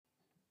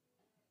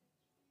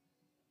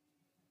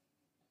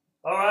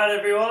All right,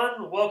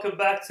 everyone. Welcome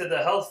back to the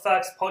Health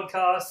Facts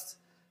podcast,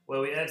 where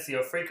we answer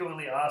your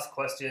frequently asked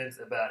questions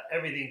about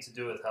everything to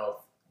do with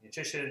health,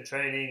 nutrition,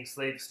 training,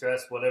 sleep,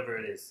 stress, whatever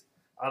it is.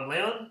 I'm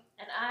Leon.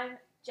 And I'm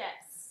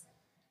Jess.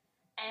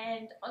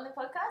 And on the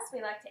podcast,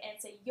 we like to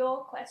answer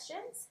your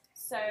questions.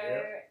 So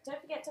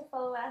Don't forget to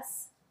follow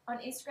us on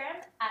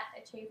Instagram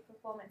at Achieve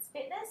Performance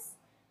Fitness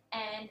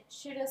and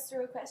shoot us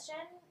through a question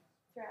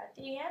through our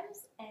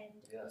DMs, and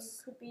you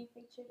could be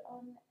featured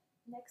on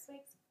next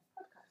week's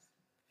podcast.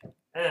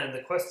 And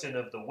the question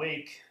of the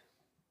week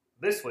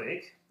this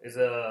week is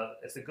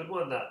it's a good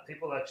one that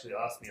people actually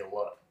ask me a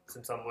lot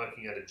since I'm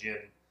working at a gym.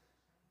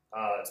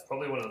 It's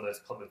probably one of the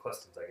most common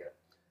questions I get.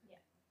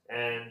 Yeah.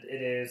 And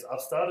it is,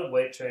 I've started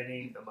weight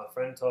training and my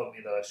friend told me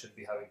that I should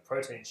be having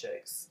protein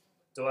shakes.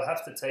 Do I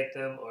have to take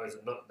them or is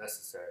it not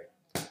necessary?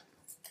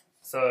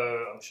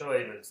 So I'm sure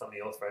even some of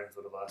your friends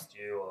would have asked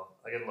you, or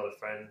I get a lot of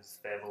friends,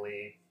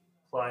 family,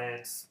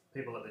 clients,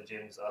 people at the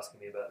gyms asking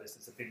me about this.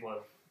 It's a big one.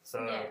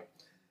 So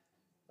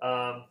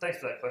thanks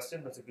for that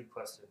question. That's a good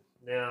question.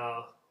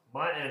 Now,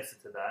 my answer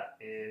to that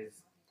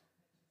is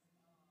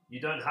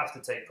you don't have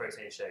to take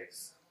protein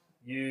shakes.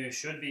 You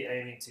should be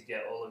aiming to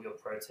get all of your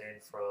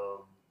protein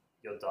from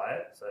your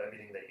diet, so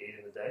everything that you eat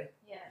in the day.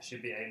 Yeah. You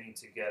should be aiming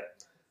to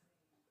get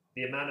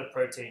the amount of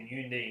protein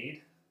you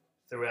need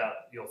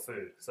throughout your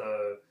food.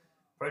 So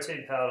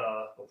protein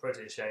powder or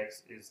protein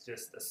shakes is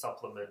just a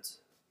supplement,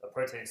 a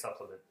protein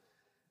supplement.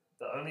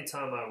 The only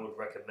time I would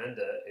recommend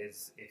it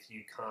is if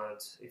you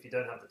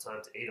don't have the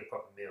time to eat a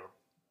proper meal.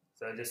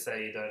 So just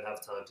say you don't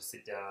have time to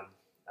sit down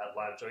at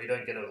lunch, or you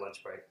don't get a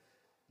lunch break.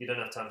 You don't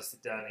have time to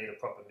sit down and eat a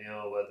proper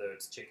meal, whether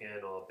it's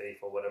chicken or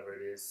beef or whatever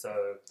it is.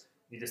 So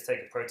you just take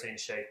a protein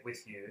shake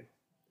with you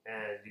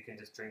and you can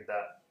just drink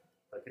that.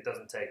 Like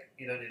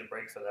you don't need a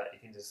break for that. You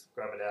can just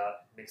grab it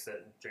out, mix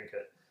it and drink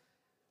it.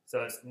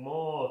 So it's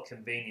more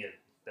convenient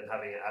than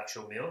having an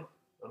actual meal.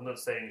 I'm not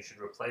saying you should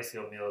replace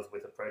your meals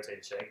with a protein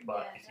shake,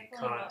 but if you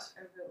can't,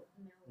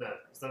 no,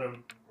 it's not a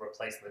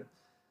replacement.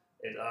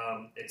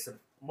 It's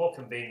more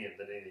convenient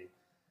than anything.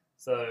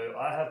 So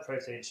I have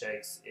protein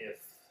shakes if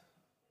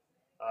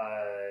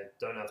I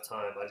don't have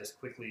time. I just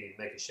quickly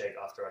make a shake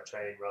after I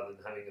train rather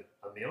than having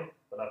a meal.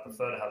 But I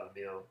prefer to have a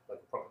meal, like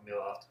a proper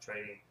meal after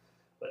training.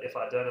 But if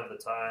I don't have the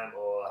time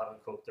or I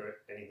haven't cooked or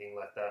anything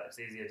like that, it's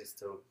easier just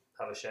to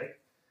have a shake.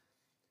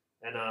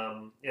 And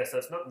so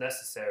it's not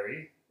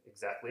necessary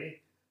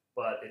exactly,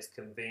 but it's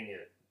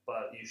convenient.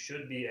 But you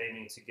should be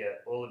aiming to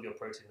get all of your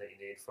protein that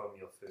you need from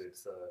your food.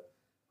 So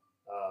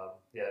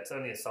it's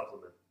only a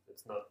supplement.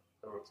 It's not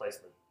a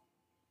replacement.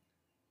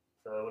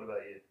 So what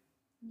about you?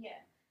 Yeah.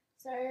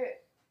 So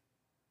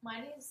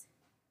mine is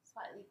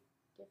slightly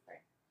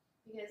different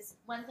because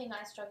one thing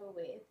I struggle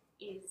with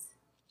is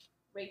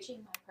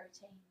reaching my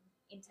protein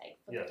intake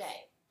for the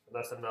day. And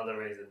that's another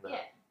reason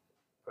that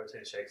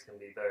protein shakes can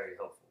be very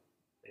helpful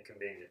and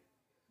convenient.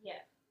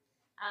 Yeah.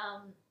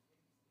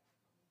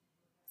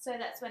 So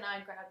that's when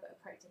I grab a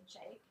protein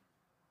shake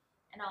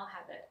and I'll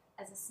have it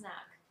as a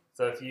snack.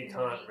 So if you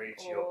can't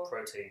reach your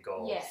protein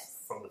goals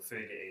from the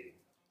food you're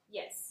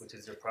eating, which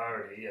is your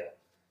priority,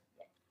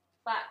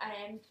 But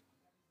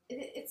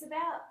it's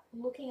about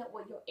looking at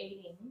what you're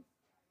eating,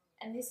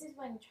 and this is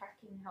when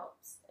tracking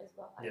helps as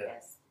well, I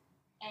guess,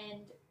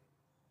 and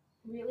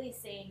really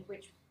seeing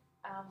which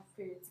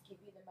foods give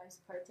you the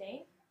most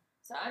protein.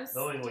 So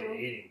knowing what you're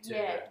eating too.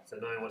 So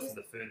knowing what's in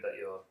the food that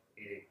you're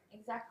eating.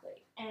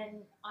 Exactly,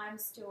 and I'm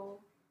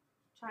still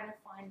trying to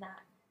find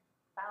that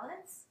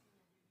balance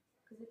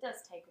because it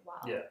does take a while.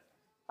 Yeah.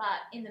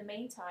 But in the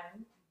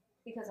meantime,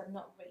 because I'm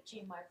not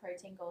reaching my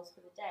protein goals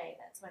for the day,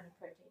 that's when a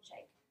protein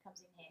shake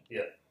comes in handy.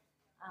 Yeah.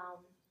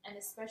 And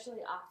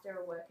especially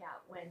after a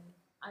workout when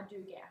I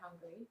do get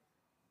hungry,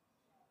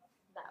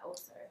 that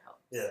also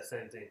helps. Yeah,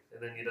 same thing.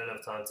 And then you don't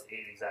have time to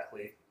eat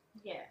exactly.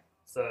 Yeah.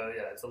 So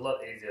it's a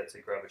lot easier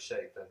to grab a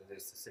shake than it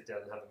is to sit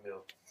down and have a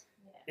meal.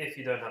 Yeah. If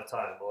you don't have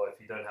time or if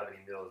you don't have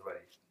any meals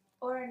ready.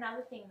 Or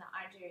another thing that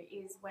I do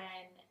is when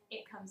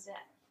it comes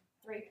at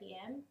 3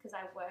 p.m, because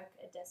I work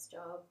a desk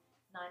job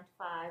 9 to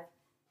 5,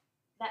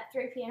 that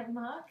 3 p.m.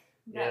 mark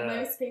that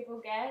most people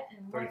get.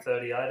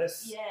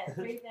 3:30itis? Yeah,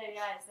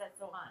 3:30itis, that's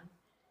the one.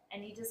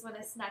 And you just want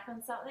to snack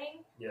on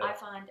something, I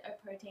find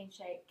a protein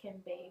shake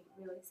can be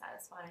really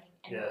satisfying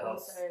and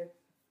also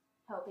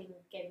helping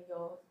getting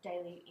your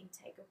daily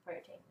intake of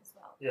protein as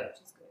well,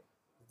 which is good.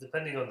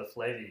 Depending on the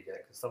flavour you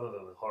get, because some of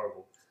them are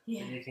horrible.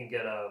 Yeah. You can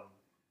get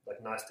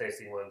like nice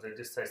tasting ones, they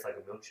just taste like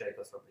a milkshake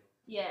or something.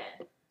 Yeah.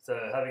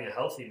 So having a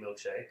healthy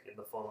milkshake in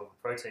the form of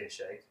a protein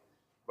shake,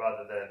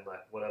 rather than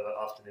like whatever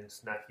afternoon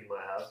snack you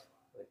might have,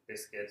 like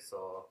biscuits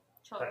or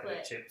packet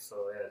of chips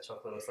or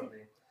chocolate or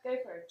something. Go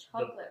for a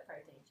chocolate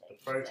protein shake.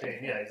 The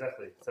protein,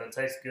 exactly. So it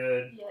tastes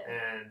good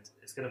and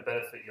it's going to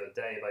benefit your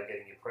day by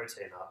getting your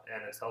protein up,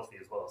 and it's healthy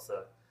as well.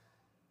 So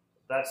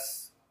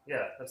that's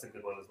a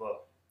good one as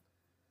well.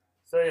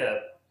 So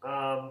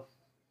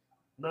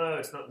no,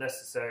 it's not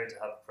necessary to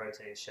have a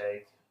protein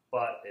shake,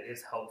 but it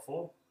is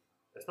helpful.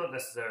 It's not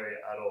necessary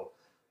at all.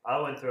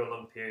 I went through a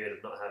long period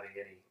of not having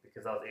any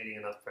because I was eating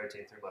enough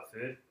protein through my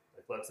food.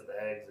 Like lots of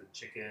eggs and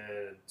chicken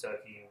and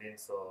turkey,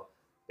 mince or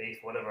beef,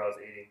 whatever I was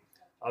eating,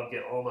 I would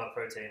get all my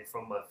protein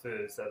from my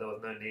food, so there was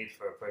no need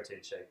for a protein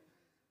shake.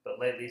 But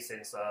lately,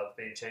 since I've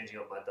been changing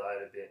up my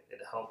diet a bit, it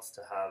helps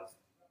to have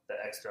the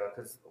extra,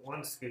 because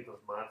one scoop of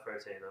my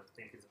protein, I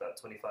think, is about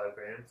 25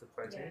 grams of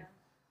protein. Yeah.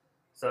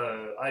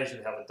 So I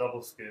usually have a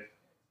double scoop,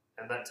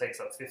 and that takes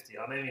up 50.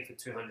 I'm aiming for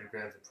 200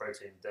 grams of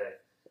protein a day.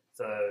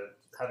 So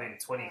having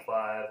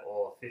 25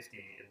 or 50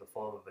 in the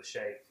form of a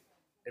shake,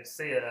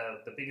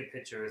 the bigger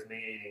picture is me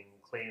eating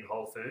clean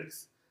whole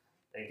foods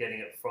and getting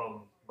it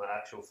from my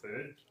actual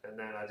food, and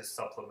then I just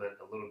supplement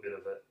a little bit of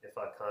it if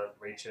I can't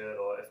reach it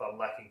or if I'm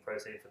lacking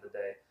protein for the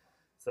day.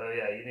 So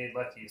yeah, you need,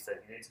 like you said,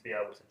 you need to be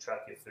able to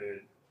track your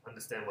food,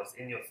 understand what's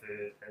in your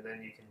food, and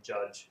then you can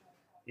judge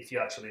if you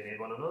actually need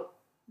one or not.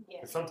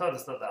 Yeah. Sometimes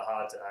it's not that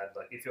hard to add.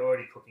 Like if you're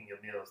already cooking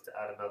your meals, to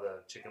add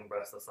another chicken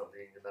breast or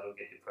something, and that'll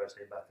get your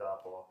protein back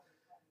up, or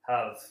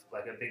have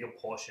like a bigger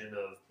portion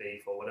of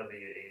beef or whatever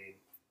you're eating.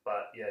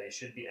 But yeah, you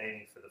should be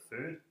aiming for the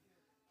food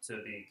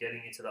to be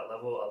getting you to that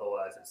level.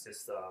 Otherwise, it's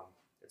just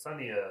it's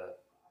only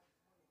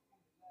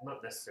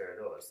not necessary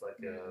at all. It's like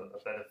a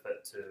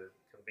benefit to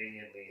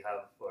conveniently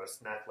have, or a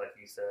snack, like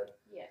you said.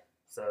 Yeah.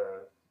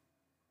 So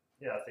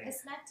yeah, I think A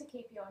snack to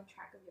keep you on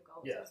track of your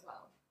goals Yeah. as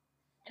well.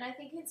 And I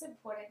think it's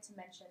important to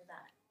mention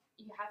that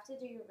you have to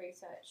do your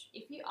research.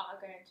 If you are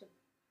going to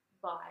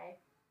buy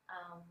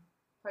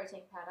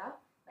protein powder,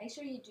 make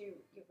sure you do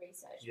your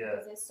research, Yeah.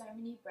 because there's so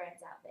many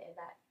brands out there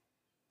that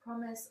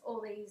promise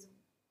all these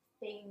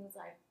things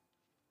like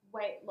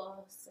weight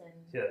loss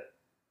and Yeah.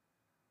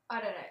 I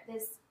don't know.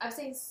 I've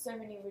seen so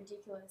many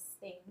ridiculous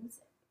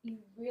things. You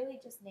really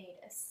just need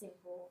a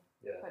simple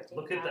protein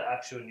Look at the powder.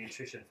 actual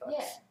nutrition facts.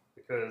 Yeah.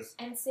 Because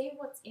And see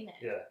what's in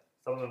it.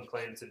 some of them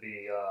claim to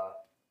be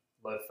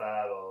low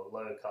fat or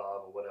low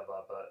carb or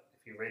whatever, but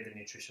if you read the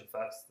nutrition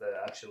facts,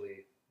 they're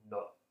actually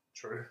not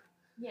true.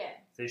 Yeah.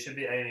 So you should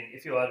be aiming,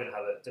 if you are going to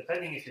have it,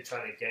 depending if you're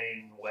trying to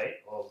gain weight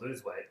or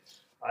lose weight,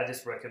 I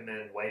just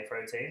recommend whey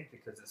protein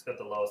because it's got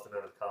the lowest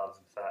amount of carbs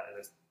and fat, and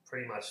it's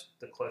pretty much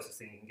the closest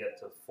thing you can get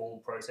to full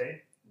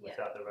protein Yeah.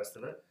 without the rest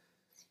of it.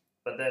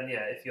 But then,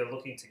 if you're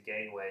looking to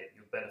gain weight,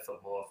 you'll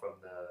benefit more from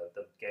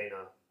the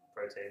gainer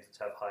proteins, which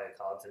have higher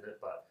carbs in it,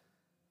 but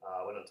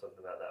we're not talking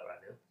about that right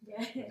now.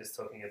 Yeah. We're just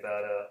talking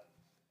about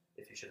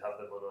if you should have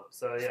them or not.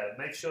 So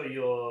make sure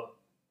do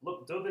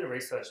a bit of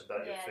research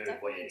about your food,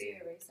 what definitely you're do eating.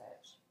 your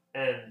research.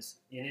 And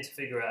you need to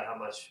figure out how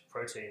much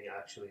protein you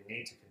actually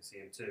need to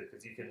consume too,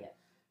 because you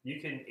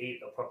can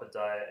eat a proper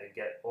diet and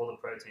get all the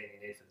protein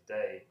you need for the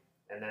day,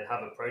 and then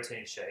have a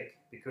protein shake,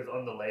 because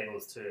on the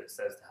labels too it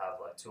says to have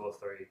like 2 or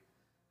 3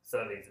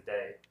 servings a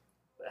day.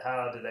 But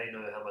how do they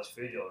know how much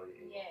food you're already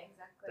eating? Yeah,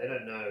 exactly. They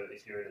don't know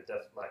if you're in a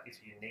if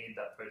you need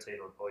that protein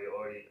or you're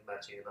already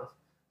matching enough.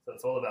 So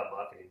it's all about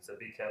marketing. So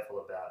be careful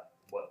about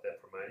what they're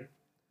promoting.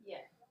 Yeah.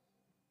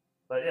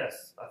 But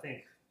yes, I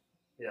think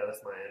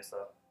that's my answer.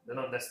 They're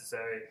not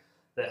necessary.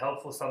 They're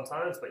helpful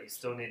sometimes, but you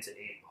still need to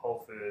eat whole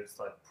foods,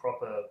 like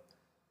proper,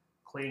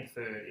 clean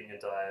food in your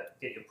diet.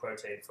 Get your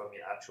protein from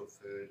your actual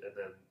food, and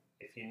then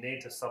if you need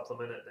to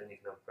supplement it, then you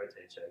can have a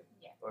protein shake.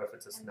 Yeah. Or if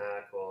it's a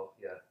snack, or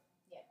Yeah.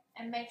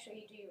 And make sure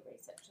you do your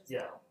research as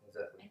Yeah, well.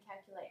 exactly. And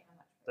calculate how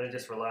much. Don't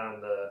just rely on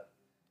the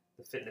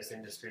fitness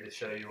industry to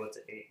show you what to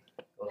eat,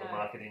 or the No.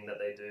 marketing that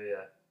they do.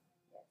 Yeah.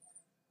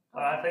 Yes.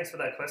 All right, thanks for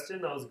that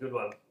question. That was a good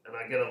one, and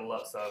I get it a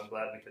lot, so I'm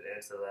glad we could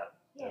answer that.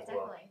 Yeah, as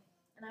well. definitely.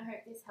 And I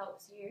hope this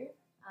helps you.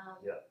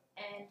 Yeah.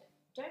 And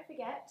don't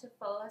forget to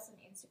follow us on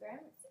Instagram.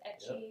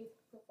 It's Achieve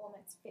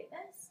Performance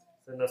Fitness.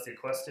 Send us your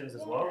questions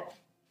as well.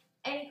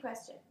 Any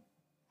question.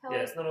 Health,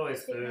 Yeah, it's not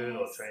always food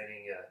or fitness.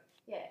 training. Yeah.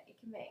 Yeah, it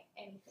can be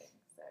anything.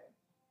 So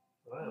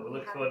All right, We'll we'll be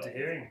look happy forward to to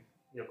hearing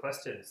your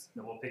questions,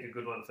 and we'll pick a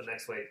good one for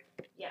next week.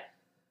 Yeah.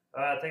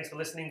 All right, thanks for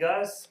listening,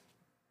 guys,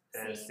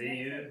 and See see you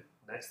you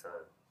next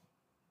time.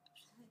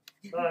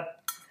 Bye.